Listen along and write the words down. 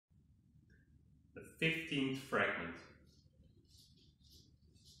15th fragment.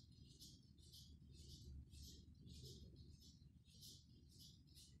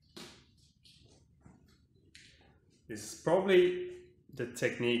 This is probably the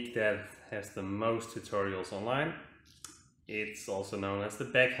technique that has the most tutorials online. It's also known as the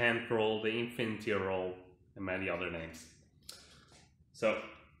backhand roll, the infinity roll, and many other names. So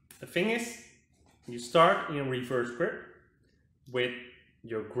the thing is, you start in reverse grip with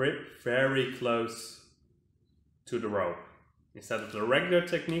your grip very close to the rope. Instead of the regular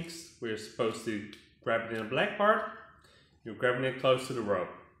techniques, where you're supposed to grab it in the black part, you're grabbing it close to the rope.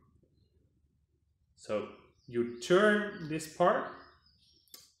 So you turn this part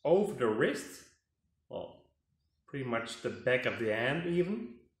over the wrist, well, pretty much the back of the hand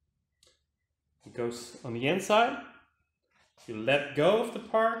even. It goes on the inside. You let go of the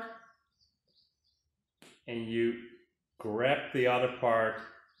part and you grab the other part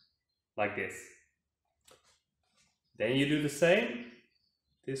like this. Then you do the same.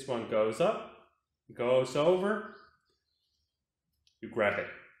 This one goes up, goes over, you grab it.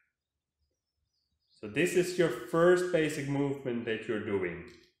 So this is your first basic movement that you're doing.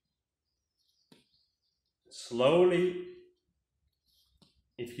 Slowly,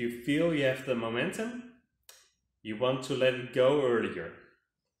 if you feel you have the momentum, you want to let it go earlier.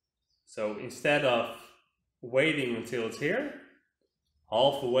 So instead of waiting until it's here,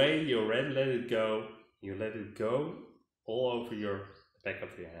 halfway you already let it go. You let it go all over your back of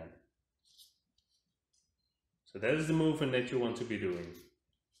your hand. So that is the movement that you want to be doing.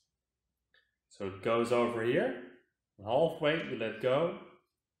 So it goes over here, and halfway you let go,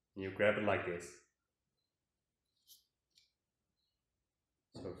 and you grab it like this.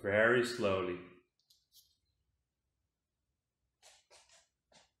 So very slowly.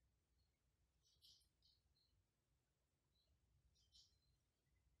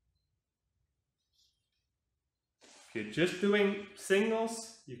 If you're just doing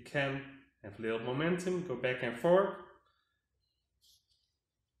singles, you can have a little momentum, go back and forth.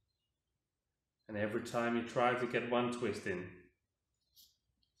 And every time you try to get one twist in.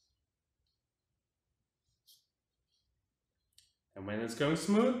 And when it's going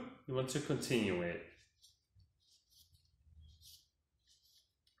smooth, you want to continue it.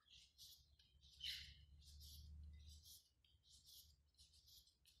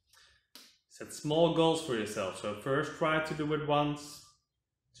 Set small goals for yourself. So first try to do it once,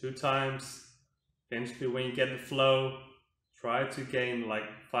 2 times. Eventually when you get the flow, try to gain like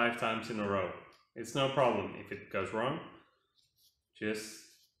 5 times in a row. It's no problem if it goes wrong. Just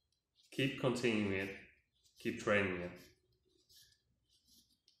keep continuing it, keep training it.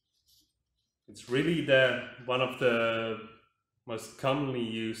 It's really one of the most commonly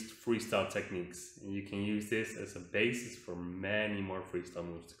used freestyle techniques, and you can use this as a basis for many more freestyle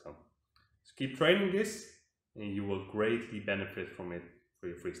moves to come. So keep training this and you will greatly benefit from it for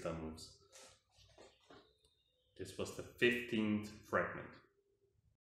your freestyle moves. This was the 15th fragment.